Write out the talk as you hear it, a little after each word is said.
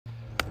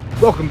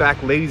Welcome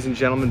back, ladies and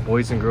gentlemen,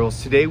 boys and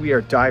girls. Today we are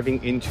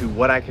diving into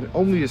what I can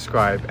only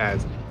describe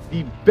as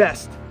the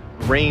best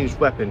ranged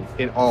weapon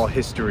in all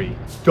history.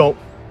 Don't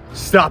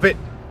stop it.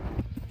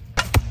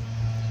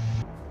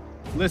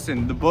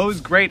 Listen, the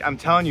bow's great, I'm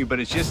telling you, but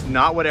it's just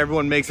not what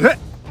everyone makes it.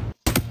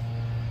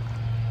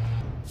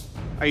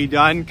 Are you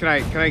done? Can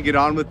I get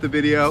on with the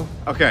video?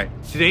 Okay,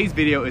 today's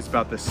video is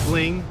about the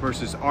sling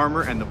versus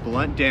armor and the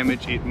blunt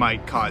damage it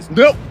might cause.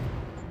 Nope.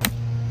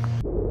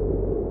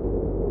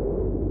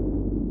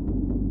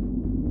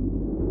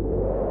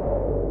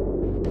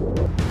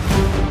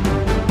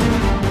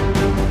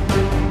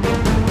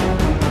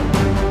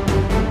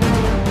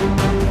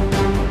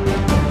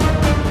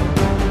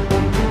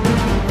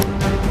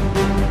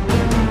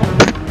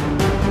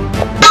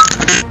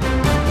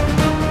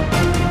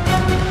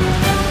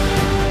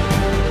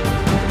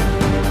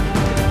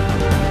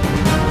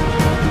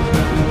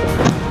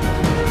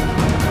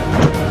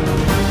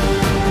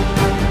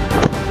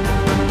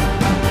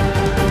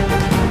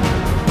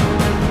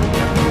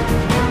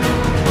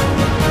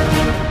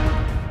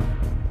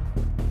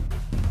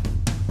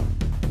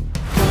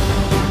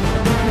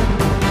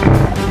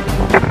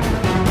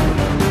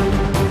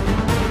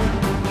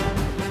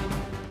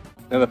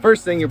 Now the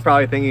first thing you're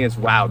probably thinking is,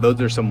 wow,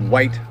 those are some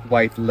white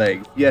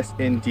legs. Yes,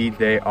 indeed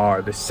they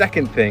are. The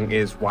second thing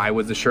is, why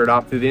was the shirt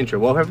off through the intro?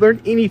 Well, if I've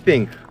learned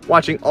anything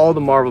watching all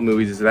the Marvel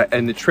movies is that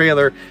in the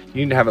trailer, you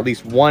need to have at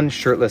least one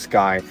shirtless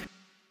guy.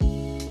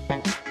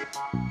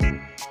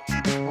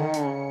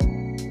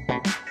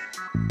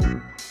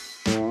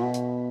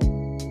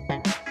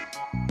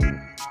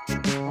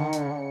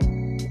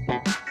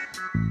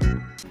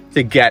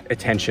 To get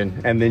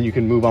attention, and then you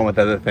can move on with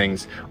other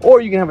things.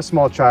 Or you can have a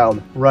small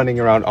child running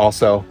around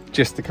also,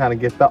 just to kind of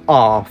get the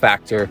aw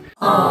factor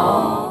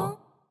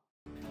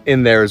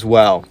in there as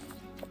well.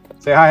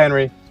 Say hi,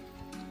 Henry.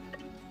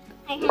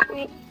 Hi,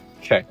 Henry.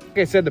 Okay. Like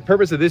I said, the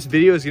purpose of this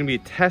video is going to be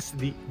to test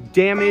the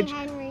damage.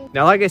 Hi, Henry.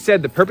 Now, like I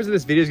said, the purpose of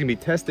this video is going to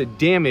be test the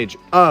damage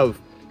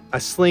of a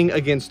sling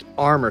against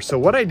armor. So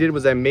what I did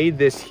was I made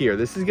this here.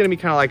 This is going to be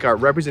kind of like our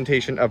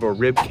representation of a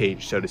rib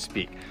cage, so to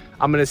speak.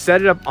 I'm going to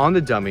set it up on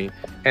the dummy,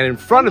 and in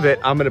front of it,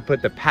 I'm going to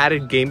put the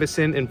padded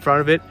gambeson in front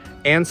of it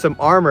and some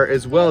armor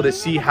as well to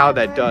see how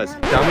that does.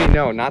 Dummy?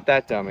 No, not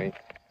that dummy.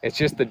 It's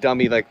just the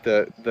dummy, like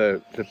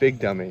the big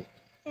dummy.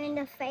 And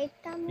the fake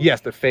dummy?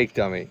 Yes, the fake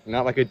dummy,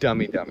 not like a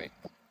dummy. And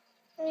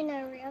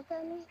a real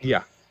dummy?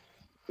 Yeah,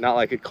 not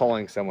like it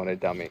calling someone a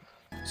dummy.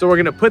 So we're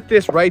going to put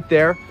this right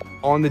there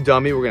on the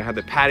dummy. We're going to have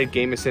the padded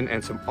gambeson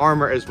and some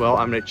armor as well.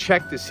 I'm going to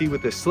check to see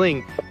with the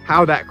sling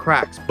how that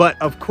cracks.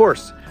 But of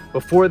course,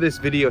 before this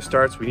video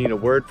starts, we need a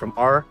word from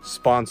our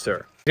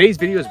sponsor. Today's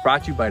video is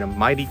brought to you by the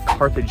mighty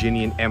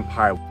Carthaginian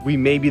Empire. We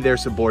may be their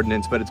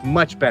subordinates, but it's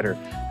much better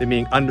than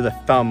being under the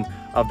thumb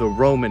of the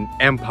Roman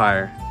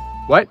Empire.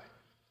 What?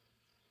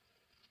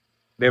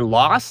 They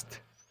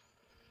lost?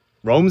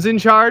 Rome's in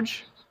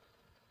charge?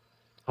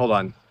 Hold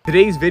on.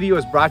 Today's video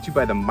is brought to you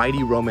by the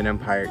mighty Roman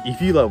Empire.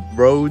 If you love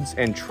roads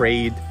and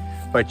trade,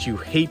 but you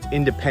hate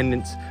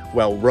independence,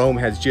 well, Rome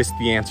has just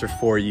the answer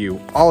for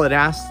you. All it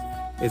asks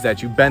is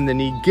that you bend the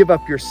knee, give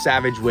up your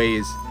savage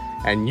ways,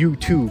 and you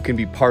too can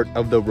be part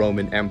of the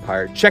Roman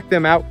Empire. Check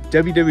them out,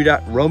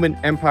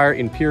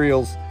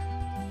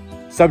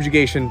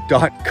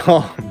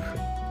 www.romanempireimperialsubjugation.com.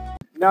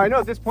 Now I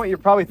know at this point you're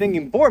probably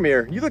thinking,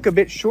 Boromir, you look a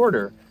bit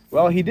shorter.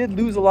 Well, he did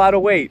lose a lot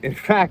of weight. In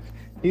fact,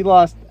 he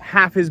lost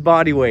half his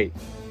body weight.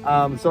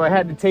 So I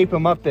had to tape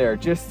him up there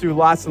just through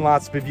lots and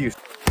lots of abuse.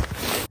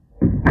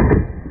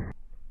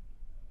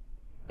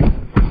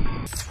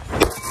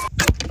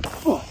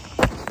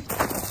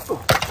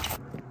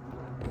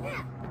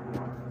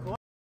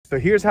 So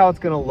here's how it's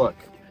gonna look.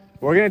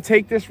 We're gonna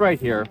take this right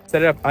here,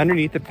 set it up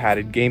underneath the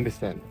padded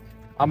gambeson.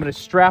 I'm gonna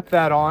strap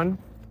that on.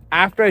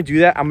 After I do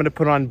that, I'm gonna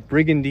put on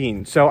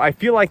brigandine. So I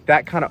feel like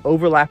that kind of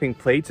overlapping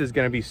plates is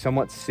gonna be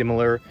somewhat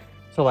similar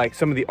to like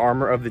some of the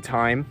armor of the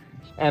time.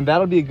 And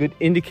that'll be a good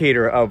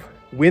indicator of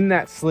when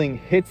that sling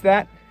hits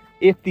that.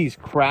 If these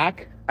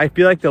crack, I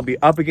feel like they'll be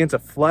up against a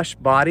flush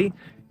body.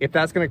 If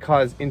that's gonna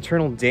cause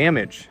internal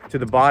damage to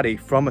the body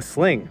from a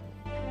sling.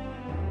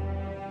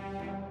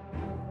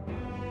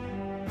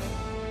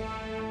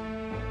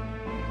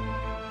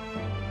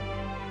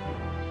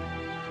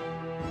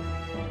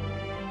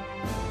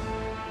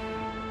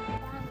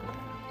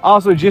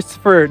 Also, just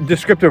for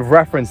descriptive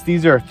reference,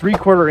 these are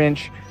 3/4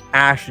 inch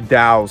ash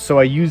dowels. So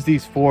I use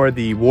these for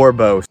the war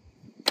bow.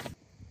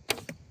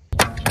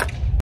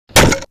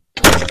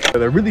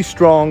 They're really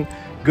strong,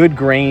 good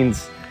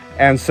grains.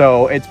 And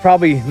so it's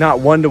probably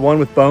not one-to-one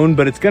with bone,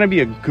 but it's gonna be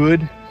a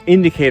good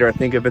indicator, I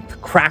think, of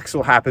if cracks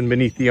will happen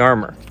beneath the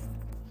armor.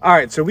 All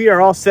right, so we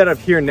are all set up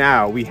here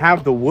now. We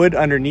have the wood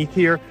underneath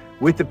here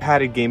with the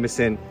padded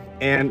gambeson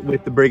and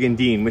with the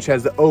brigandine, which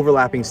has the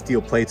overlapping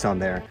steel plates on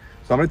there.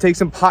 So I'm gonna take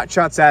some pot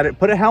shots at it,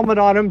 put a helmet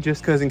on him,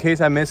 just because in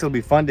case I miss, it'll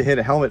be fun to hit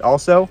a helmet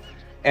also.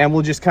 And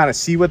we'll just kind of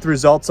see what the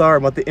results are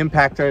and what the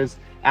impact is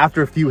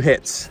after a few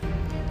hits.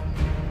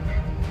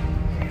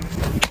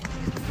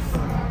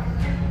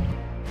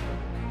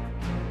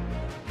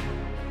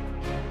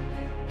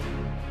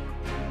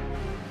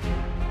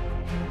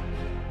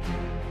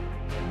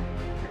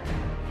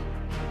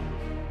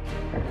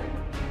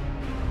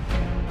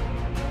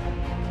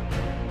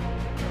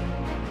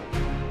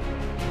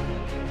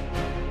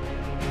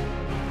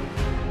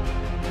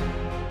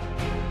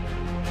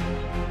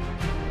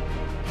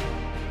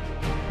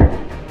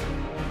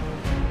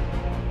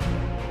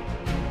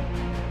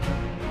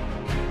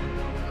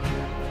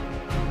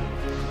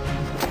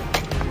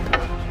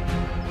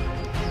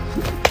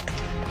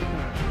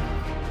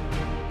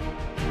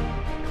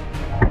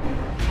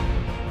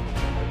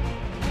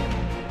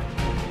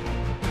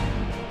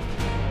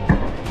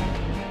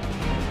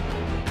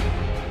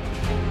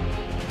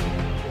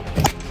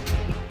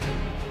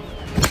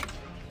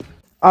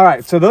 All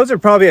right, so those are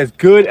probably as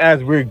good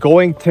as we're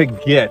going to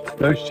get.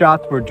 Those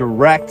shots were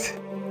direct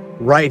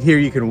right here.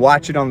 You can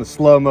watch it on the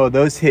slow-mo.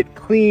 Those hit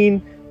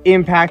clean,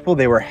 impactful.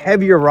 They were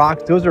heavier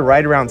rocks. Those are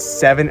right around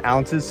 7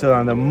 ounces, so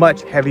on the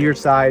much heavier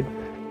side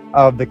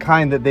of the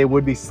kind that they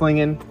would be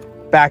slinging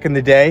back in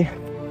the day.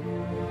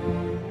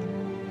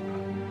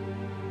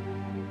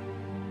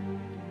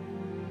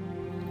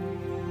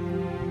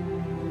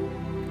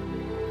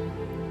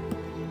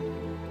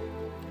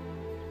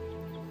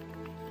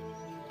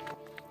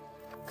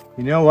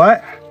 You know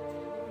what?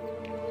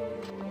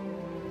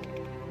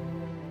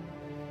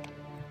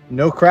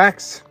 No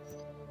cracks.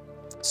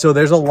 So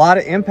there's a lot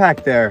of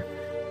impact there,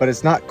 but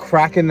it's not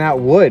cracking that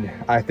wood.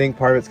 I think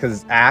part of it's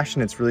because it's ash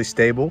and it's really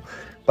stable.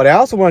 But I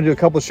also want to do a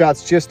couple of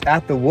shots just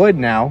at the wood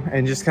now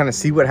and just kind of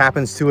see what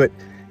happens to it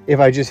if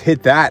I just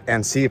hit that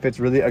and see if it's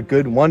really a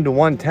good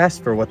one-to-one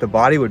test for what the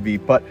body would be.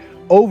 But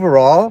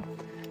overall,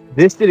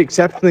 this did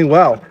exceptionally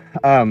well.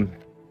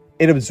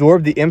 It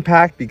absorbed the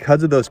impact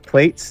because of those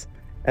plates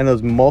and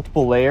those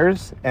multiple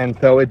layers, and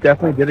so it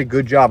definitely did a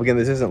good job. Again,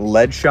 this isn't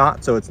lead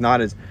shot, so it's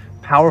not as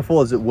powerful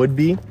as it would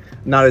be,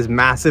 not as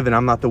massive, and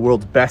I'm not the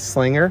world's best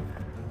slinger,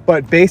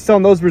 but based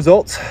on those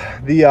results,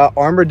 the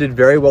armor did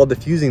very well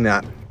diffusing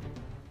that.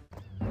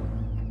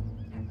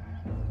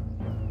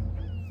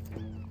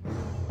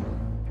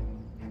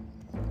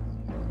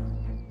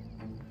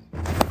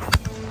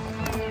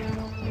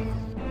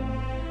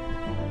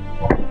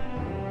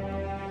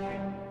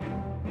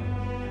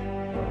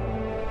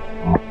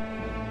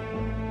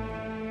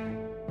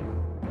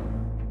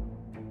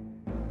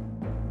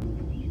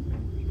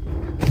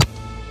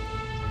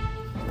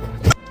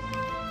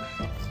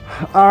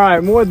 All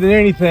right, more than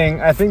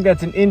anything, I think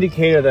that's an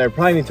indicator that I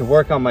probably need to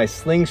work on my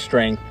sling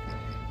strength.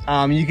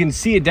 You can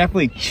see it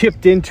definitely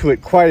chipped into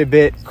it quite a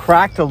bit,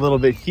 cracked a little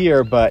bit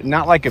here, but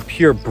not like a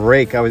pure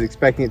break. I was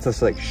expecting it to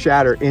like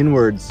shatter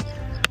inwards,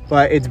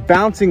 but it's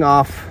bouncing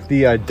off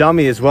the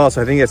dummy as well,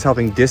 so I think it's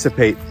helping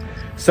dissipate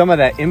some of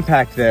that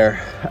impact there.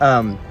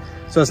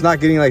 So it's not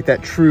getting like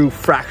that true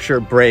fracture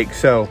break.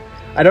 So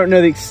I don't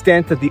know the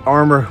extent that the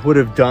armor would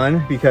have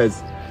done,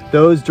 because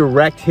those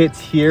direct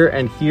hits here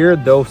and here,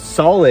 though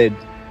solid,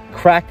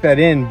 cracked that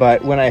in,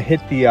 but when I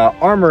hit the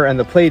armor and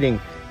the plating,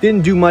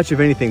 didn't do much of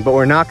anything. But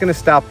we're not gonna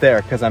stop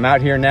there, because I'm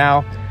out here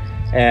now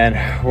and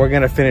we're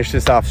gonna finish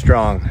this off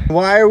strong.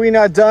 Why are we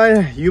not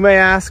done, you may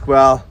ask?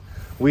 Well,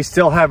 we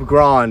still have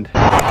Grand.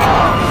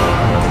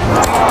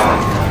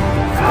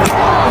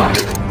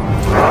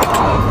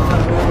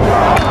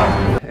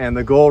 And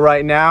the goal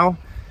right now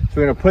is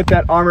we're gonna put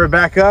that armor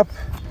back up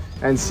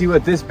and see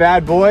what this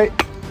bad boy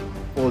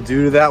will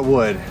do to that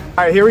wood.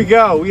 All right, here we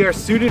go. We are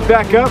suited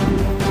back up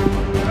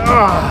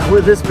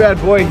with this bad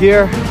boy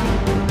here.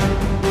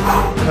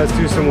 Let's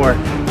do some work.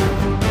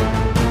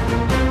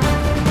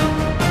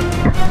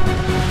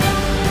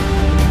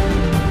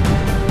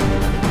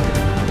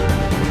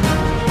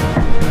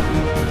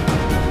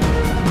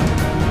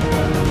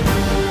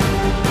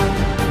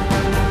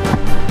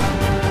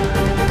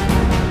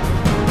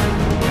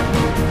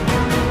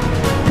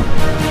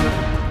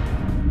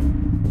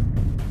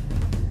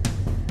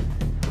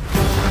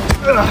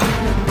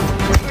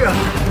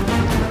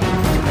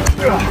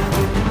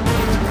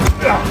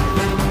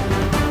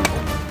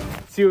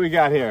 See what we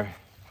got here.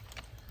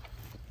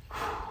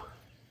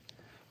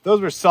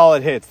 Those were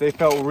solid hits. They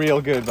felt real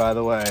good, by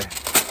the way.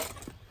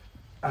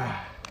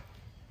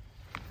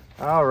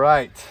 All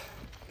right.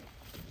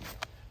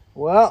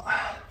 Well,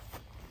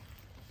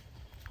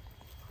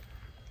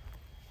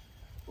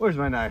 where's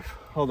my knife?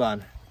 Hold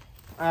on.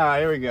 All right,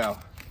 here we go.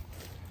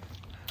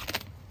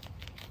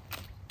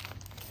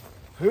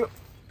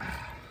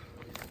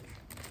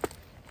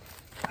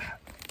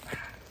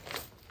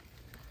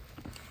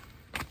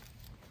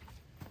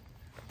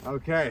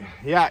 Okay,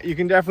 yeah, you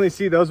can definitely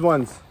see those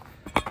ones,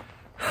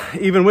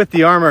 even with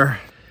the armor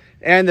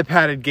and the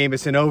padded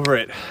gambeson over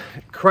it,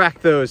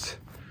 crack those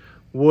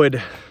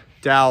wood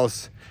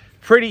dowels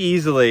pretty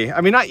easily.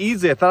 I mean, not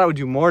easily, I thought I would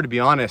do more, to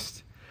be honest.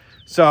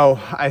 So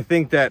I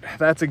think that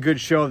that's a good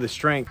show of the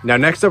strength. Now,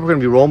 next up, we're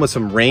gonna be rolling with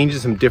some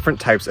ranges, some different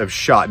types of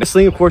shot. In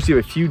sling, of course, you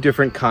have a few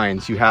different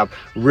kinds. You have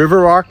river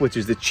rock, which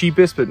is the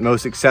cheapest but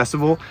most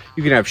accessible.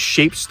 You can have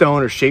shaped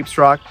stone or shaped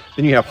rock.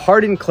 Then you have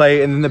hardened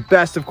clay, and then the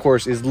best, of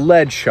course, is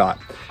lead shot.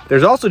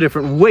 There's also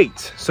different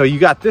weights. So you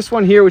got this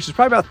one here, which is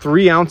probably about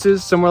 3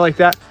 ounces, somewhere like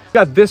that. You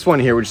got this one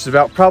here, which is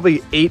about probably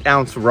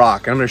 8-ounce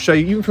rock. And I'm gonna show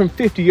you, even from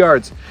 50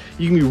 yards,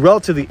 you can be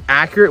relatively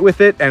accurate with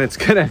it, and it's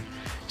gonna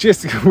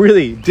just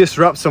really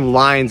disrupt some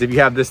lines if you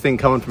have this thing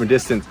coming from a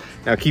distance.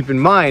 Now keep in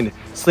mind,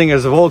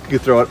 slingers of old could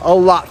throw it a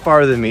lot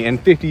farther than me,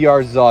 and 50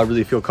 yards is all I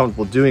really feel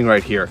comfortable doing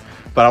right here.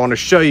 But I want to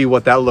show you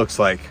what that looks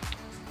like.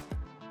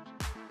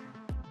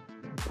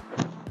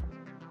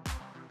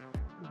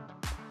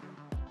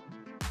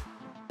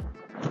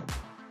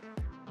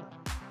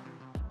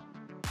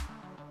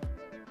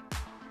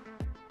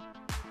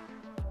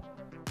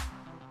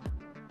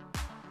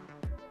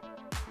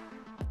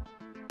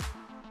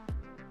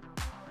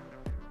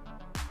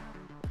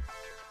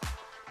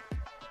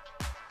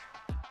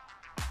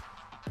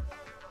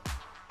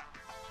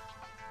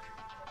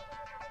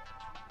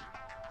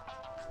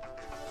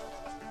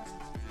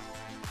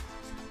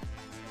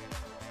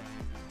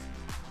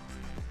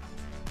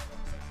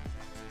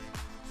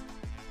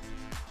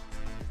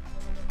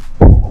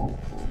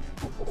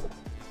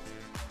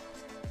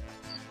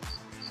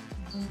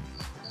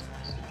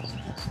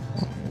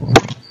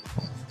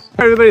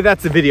 Everybody,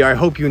 that's the video. I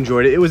hope you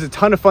enjoyed it. It was a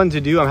ton of fun to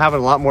do. I'm having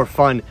a lot more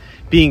fun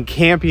being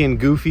campy and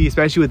goofy,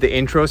 especially with the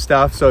intro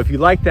stuff. So if you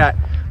like that,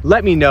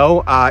 let me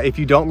know. If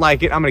you don't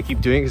like it, I'm gonna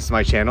keep doing it because it's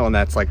my channel, and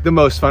that's like the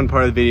most fun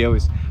part of the video,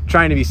 is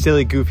trying to be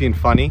silly, goofy, and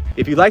funny.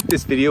 If you like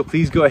this video,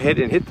 please go ahead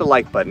and hit the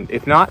like button.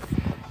 If not,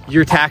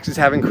 your taxes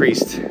have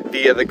increased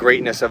via the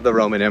greatness of the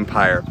Roman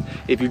Empire.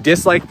 If you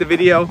disliked the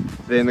video,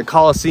 then the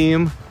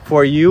Colosseum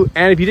for you.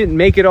 And if you didn't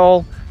make it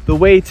all the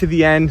way to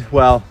the end,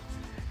 well,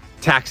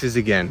 taxes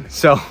again.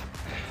 So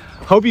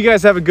hope you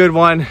guys have a good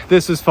one.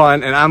 This was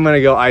fun, and I'm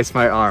gonna go ice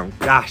my arm.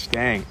 Gosh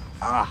dang.